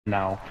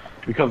now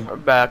because We're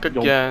back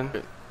again.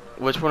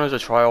 Which one is a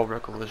trial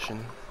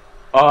recollection?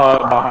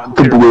 behind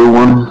The blue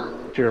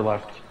one. to your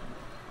left,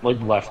 like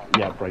left,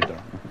 yeah, right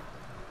there.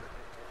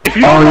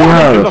 Oh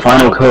yeah, the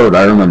final code.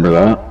 I remember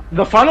that.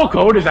 The final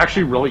code is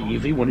actually really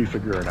easy when you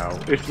figure it out.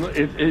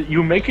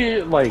 You make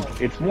it like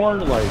it's more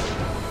like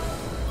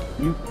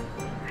you.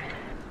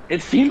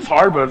 It seems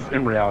hard, but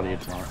in reality,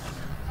 it's not.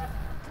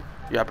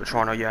 Yeah,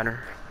 Patrono Yanner.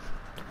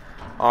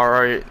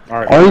 Alright.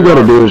 All you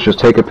gotta do is just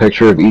take a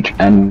picture of each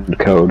end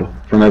code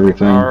from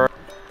everything. Alright.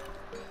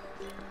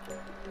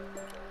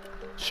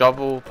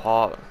 Shovel,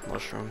 pot,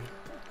 mushroom.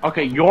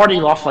 Okay, you already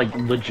lost like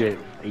legit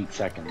 8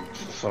 seconds,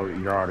 so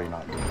you're already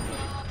not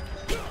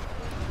good.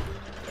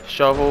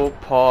 Shovel,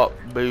 pot,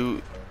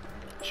 boot.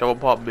 Shovel,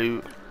 pot,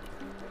 boot.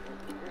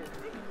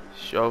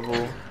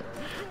 Shovel,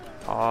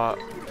 pot,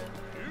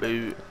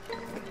 boot,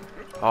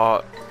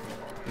 pot,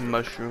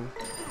 mushroom.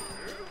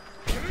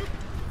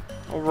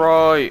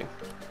 Alright.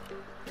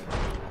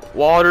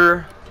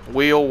 Water,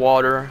 wheel,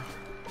 water,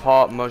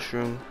 pot,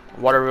 mushroom.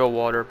 Water, wheel,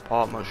 water,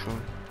 pot,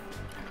 mushroom.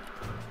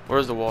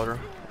 Where's the water?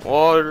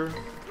 Water,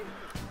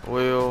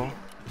 wheel,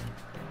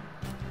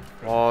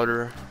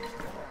 water,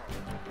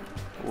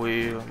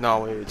 wheel. No,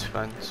 wait, it's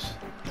fence.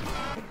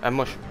 And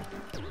mushroom.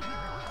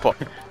 Fuck.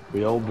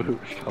 Wheel, boot,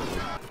 shovel.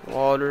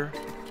 Water,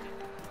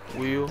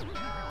 wheel,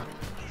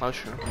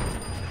 mushroom.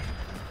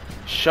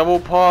 Shovel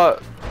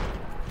pot.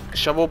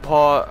 Shovel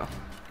pot.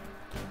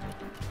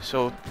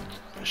 So,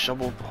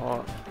 shovel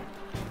pot.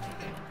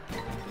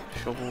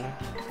 Shovel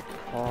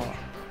pot.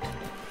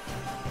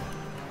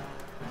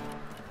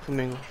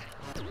 Flamingo.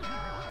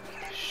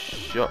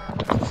 Shut.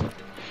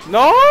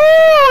 No,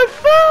 I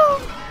fell.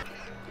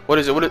 What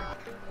is it? What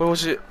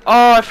was it?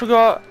 Oh, I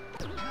forgot.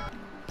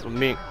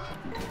 Flamingo.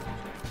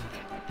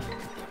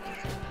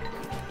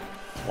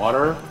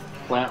 Water,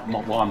 plant,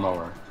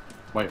 lawnmower.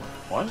 Wait,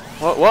 what?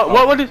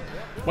 What did?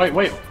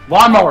 Wait,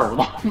 lawnmower.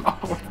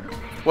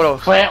 What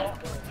else?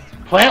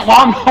 Plant,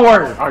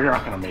 lawnmower. Oh, you're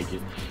not gonna make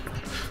it.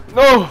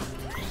 No.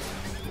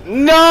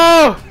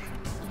 No.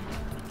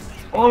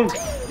 Oh,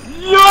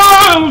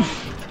 yes!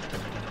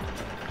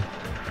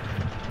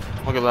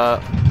 Look at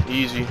that.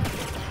 Easy.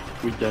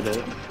 We did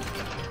it.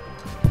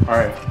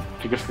 Alright,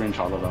 take a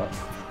screenshot of that.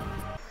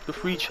 The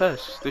free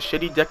chest. The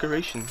shitty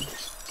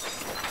decorations.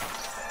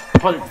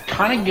 But it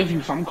kind of gives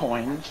you some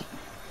coins.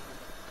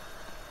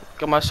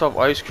 Got myself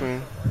ice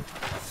cream.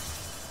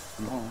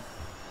 No.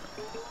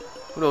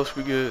 What else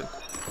we get?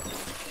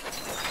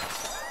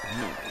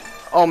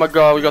 Oh my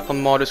god, we got the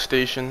modded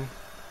station.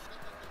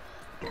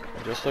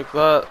 Just like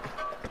that.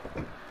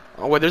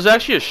 Oh wait, there's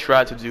actually a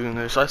strat to doing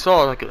this. I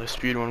saw like a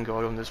speedrun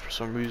guide on this for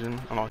some reason.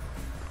 I'm not.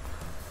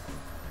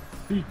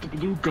 Beat the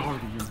blue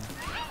guardian.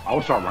 I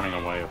would start running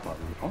away if I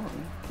was.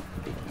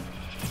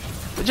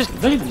 It just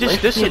lift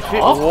this it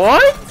fit. up?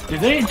 What?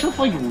 Did they just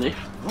like lift?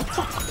 What the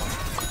fuck?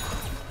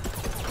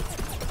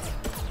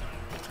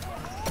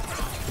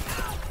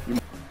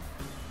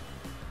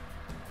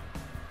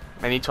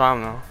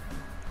 Anytime now.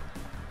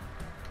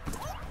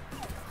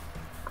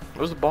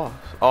 Where's the boss?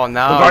 Oh,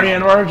 now. The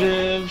guardian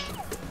emerges.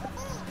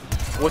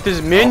 With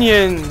his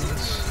minions.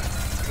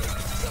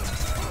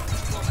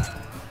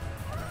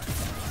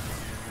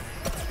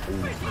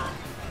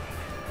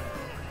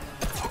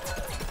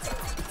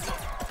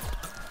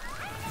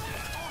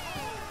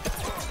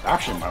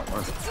 Actually, might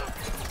work.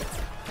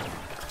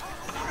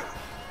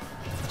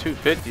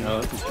 250.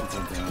 No, that's a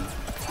good thing.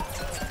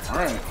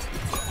 Alright.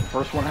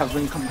 First one has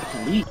been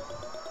complete.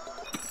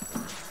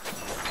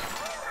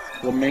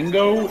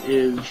 Flamingo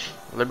is...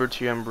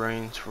 Liberty and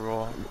brains for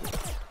all.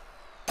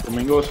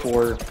 Flamingo is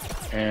 4,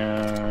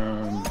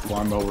 and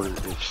lawnmower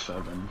is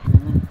 7.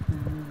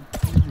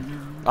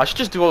 I should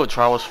just do all the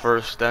trials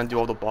first, then do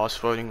all the boss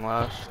fighting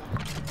last.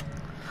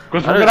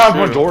 Because we're gonna have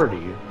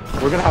majority.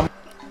 We're gonna have...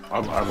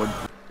 I would...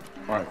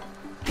 Alright.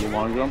 Do a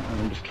long jump, and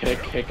then just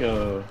kick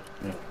a...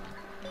 Yeah.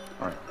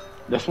 Alright.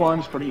 This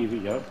one's pretty easy,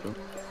 yep.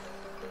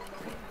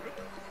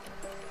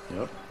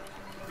 Yep.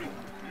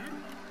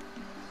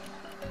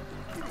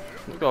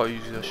 Look how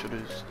easy that shit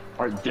is.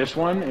 Alright, this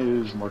one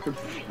is more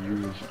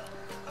confused.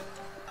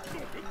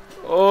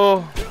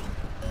 Oh.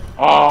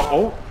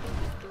 Oh.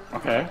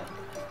 Okay.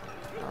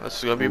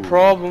 That's gonna be a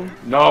problem.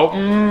 No.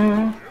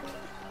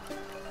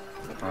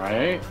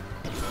 Alright.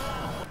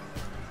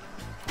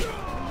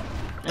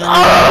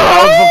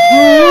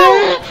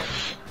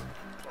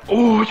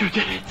 Oh, you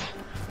did it!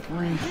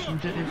 Reese, you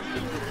did it.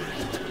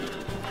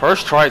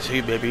 First try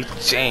too, baby.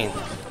 Insane.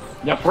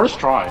 Yeah, first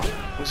try.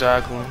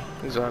 Exactly.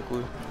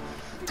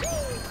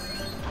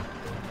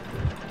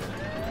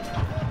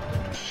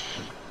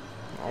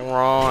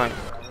 Alright.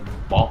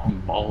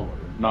 Baller.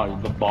 No,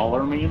 the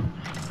baller meme?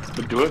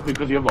 But do it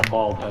because you have a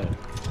bald head.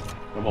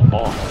 You have a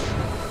bald head.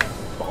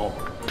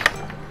 Baller.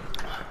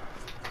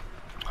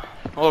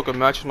 Oh look, it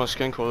matches my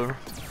skin color.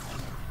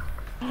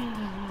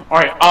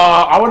 Alright,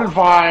 I would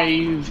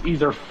advise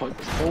either Foot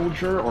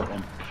Soldier or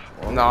Imp.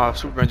 Nah,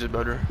 Super Range is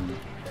better.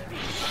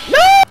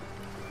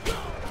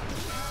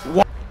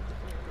 What?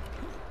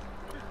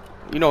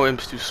 You know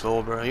Imp's too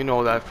slow, bro. You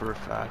know that for a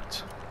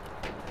fact.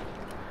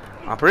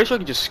 I'm pretty sure I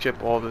can just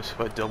skip all this if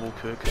I double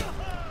kick.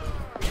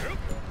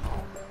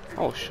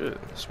 Oh shit,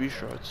 speed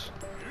shots.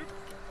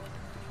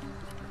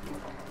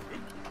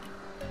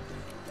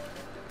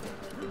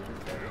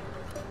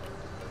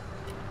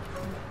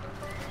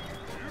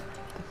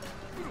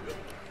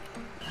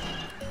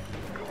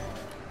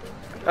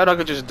 And I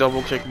could just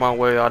double kick my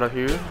way out of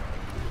here.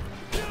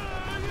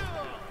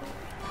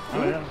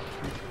 Oh yeah.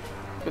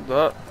 Look at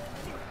that.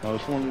 Oh,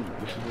 this is where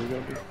we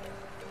gotta be.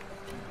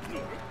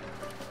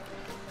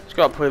 Just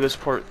gotta play this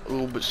part a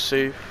little bit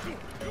safe.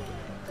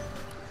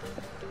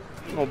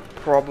 No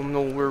problem,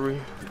 no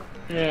worry.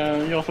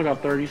 Yeah, you also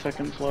got 30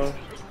 seconds left.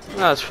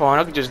 That's fine,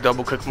 I could just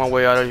double kick my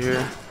way out of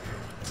here.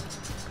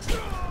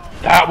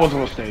 That was a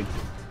mistake.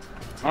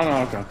 Oh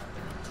no, okay.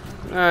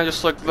 Yeah,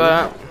 just like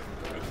that.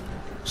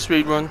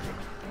 Speed run.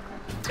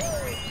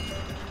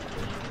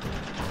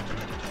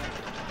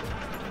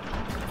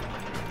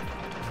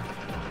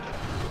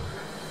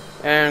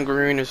 And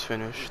green is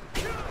finished.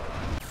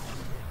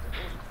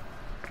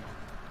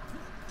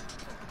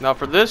 Now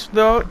for this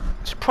though,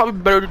 it's probably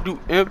better to do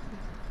imp.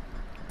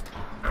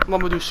 I'm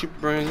gonna do super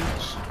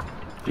brains.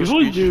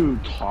 Usually do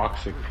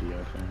toxic P,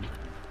 I think.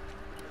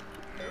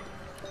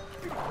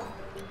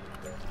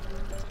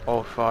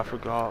 Oh, I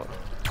forgot.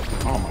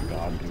 Oh my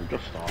god, dude,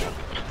 just stop.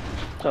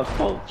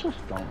 Just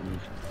don't.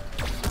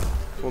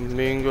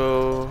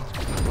 Flamingo.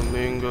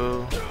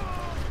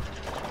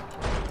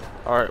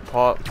 Alright,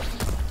 pop.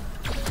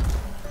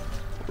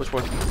 Which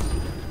one?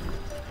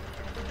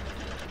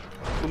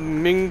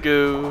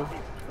 Flamingo.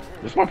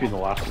 This might be the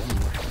last one.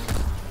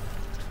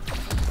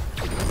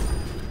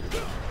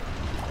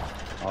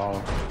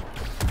 Oh.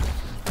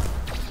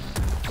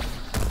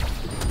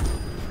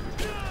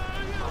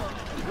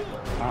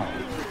 Wow.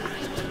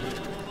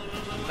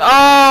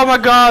 Oh my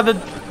god,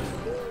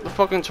 the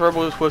fucking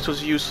turbo twist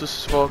was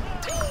useless as fuck.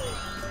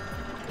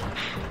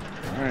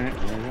 Alright,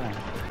 there we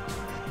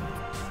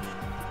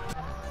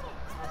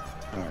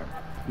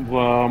go.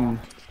 Alright.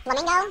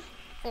 Flamingo.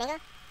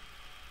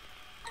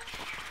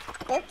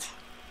 Boot.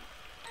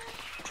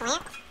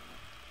 Plant.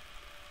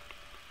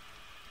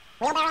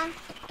 Wheelbarrow.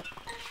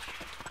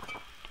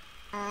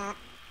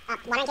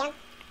 Watering can.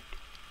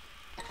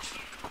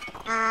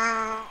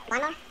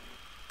 Lawnmower.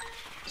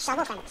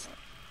 Shovel fence.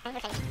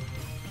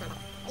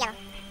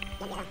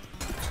 Yellow.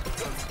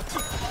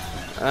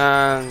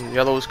 And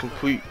yellow is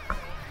complete.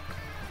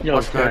 Yo,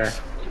 What's there.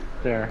 next?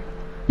 There.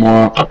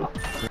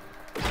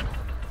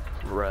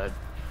 Red.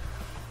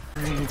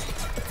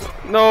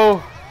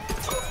 No!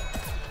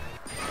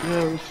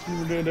 Yes,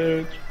 you did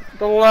it.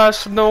 The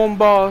last gnome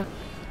boss.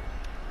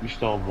 You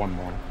still have one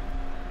more.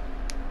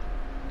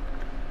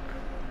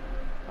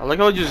 I like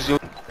how I just zoom.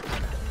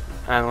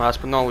 And last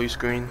but not least,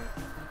 green.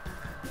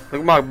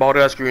 Look at my bald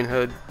ass green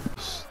head.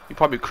 You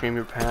probably cream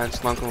your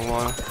pants, not gonna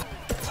lie.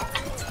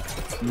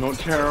 No,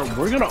 Tara,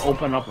 we're gonna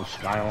open up a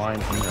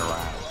skyline in your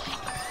ass.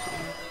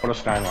 Put a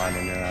skyline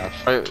in your ass.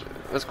 Alright,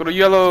 let's go to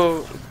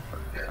yellow.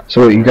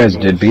 So you guys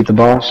did beat the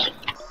boss?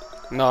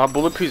 Nah,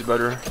 bullet P's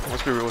better.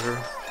 Let's be real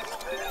here.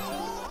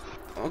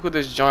 Look at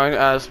this giant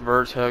ass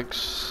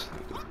vertex.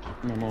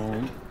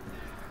 No.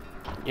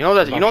 You know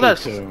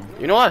that's Too.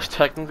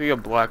 technically a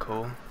black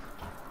hole.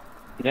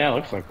 Yeah, it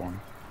looks like one.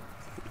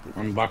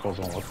 I mean, black holes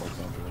don't look like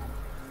that,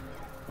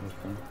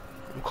 but...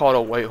 I'm called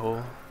a white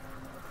hole.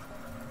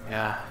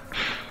 Yeah.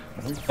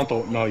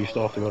 No, you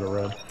still have to go to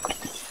red.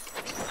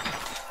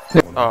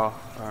 Oh,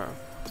 alright.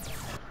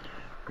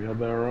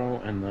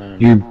 Wheelbarrow, and then...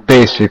 You're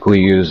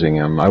basically using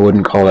him. I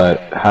wouldn't call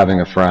that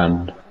having a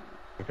friend.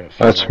 Okay,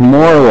 so That's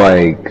more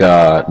like,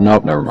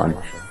 nope, never mind.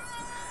 What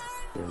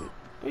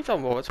are you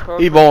talking about? What's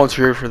called? He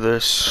volunteered for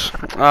this.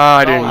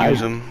 I didn't use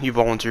him. He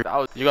volunteered.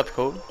 You got the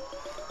code?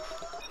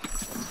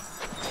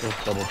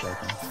 Just double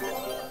checking.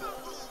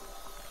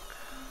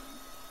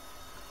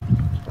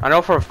 I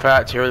know for a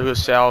fact Terry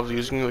was say I was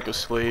using me like a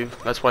slave.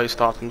 That's why he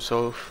stopped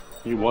himself.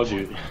 He was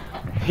you.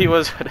 He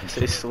was gonna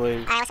say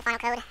slave. Alright, what's the final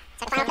code?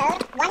 So the final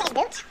code, 1 is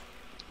boot.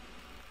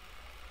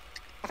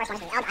 The first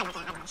one is boot. Oh, I know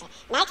that.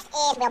 Next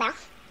is wheelbarrow.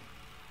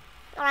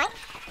 Alright.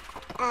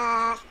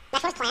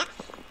 Next one is plant.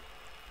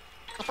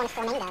 Next one is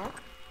flamingo.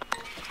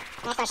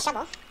 Next one is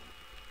shovel.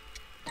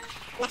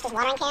 Next is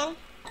watering can.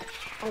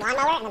 Then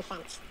lawnmower, and then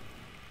fence.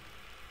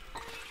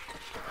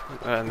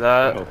 And I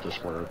that, hope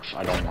this works.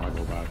 I don't want to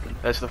go back.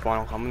 that's the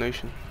final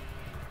combination.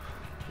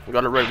 We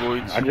got it right,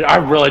 boys. I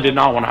really did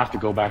not want to have to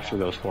go back through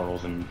those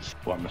portals and see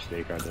what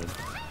mistake I did.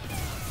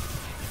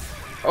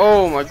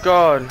 Oh my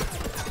god.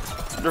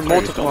 They're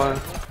multiplying.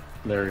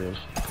 There he is.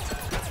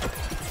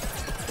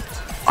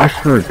 I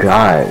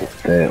forgot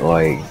that,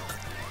 like...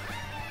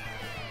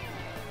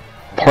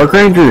 Park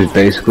Ranger is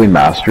basically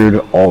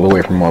mastered all the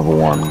way from level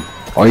 1.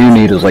 All you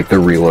need is, like, the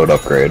reload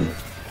upgrade.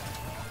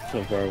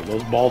 So, bro,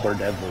 those balls are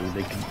deadly.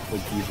 They can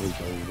easily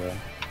kill you, bro.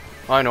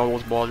 I know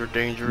those balls are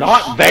dangerous.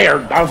 Not there!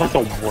 That was like the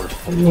worst.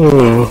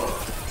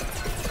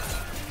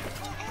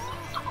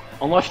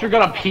 Unless you're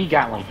gonna pea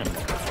gatling him.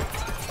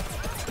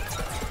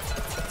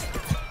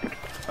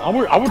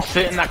 I would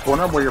sit in that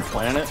corner where your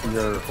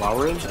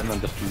flower is, and then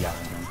just pea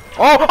gatling him.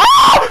 Oh!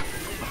 Oh!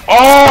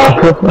 Oh!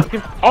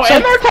 Oh,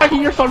 and they're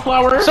attacking your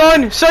sunflower!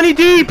 Sunny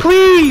D,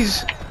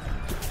 please!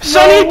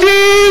 Sunny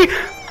D!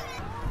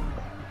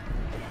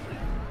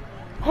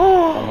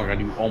 Oh my god,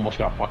 you almost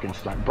got fucking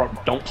sniped. Bro,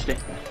 don't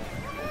stand.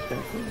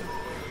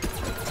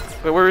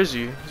 Wait, where is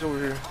he? He's over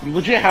here. You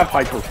legit have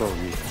hyper for a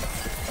reason.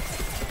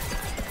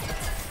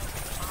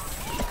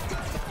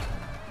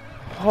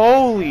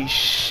 Holy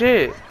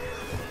shit!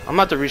 I'm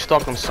about to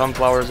restock on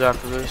sunflowers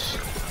after this.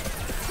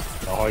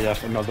 Oh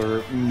yes,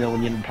 another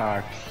million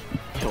packs.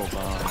 Kill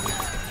them.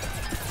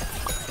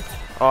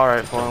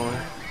 Alright, finally.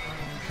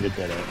 You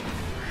did it.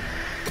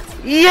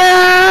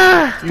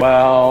 Yeah!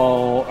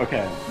 Well,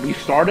 okay. We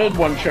started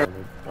one chair.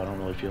 I don't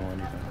really feel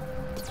anything.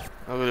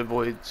 Look at the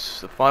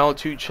voids. The final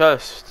 2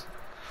 chests.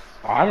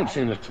 I haven't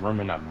seen this room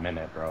in a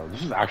minute, bro.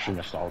 This is actually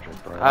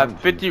nostalgic, bro. I have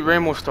 50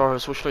 rainbow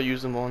stars. What should I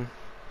use them on?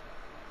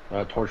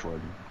 Torchwood.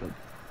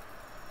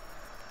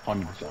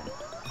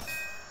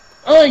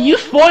 100%. You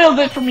spoiled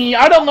it for me!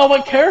 I don't know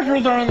what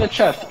characters are in the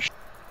chest!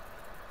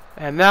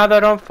 And now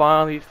that I'm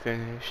finally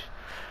finished,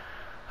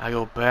 I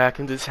go back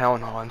into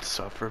town hall and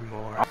suffer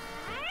more.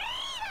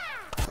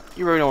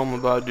 You already know what I'm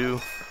about to do.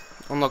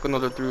 Unlock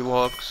another 3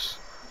 locks.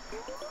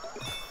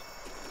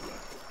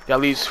 Got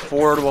at least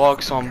 4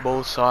 locks on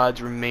both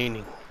sides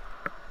remaining.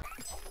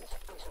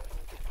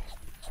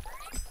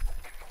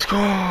 Let's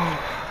go!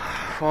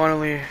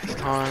 Finally, it's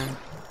time.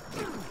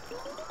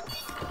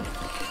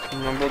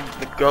 Remember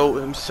the goat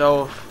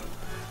himself.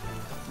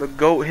 The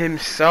goat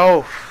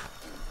himself.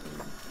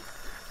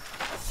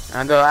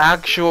 And the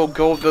actual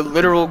goat, the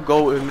literal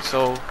goat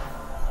himself.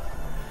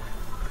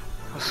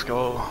 Let's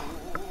go.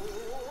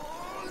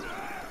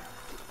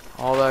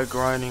 All that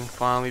grinding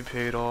finally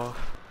paid off.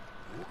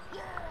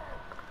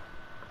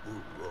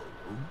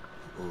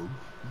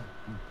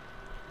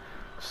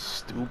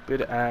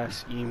 Stupid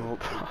ass emo,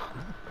 bro.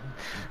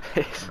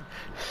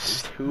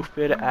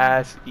 Stupid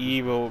ass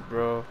emo,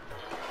 bro.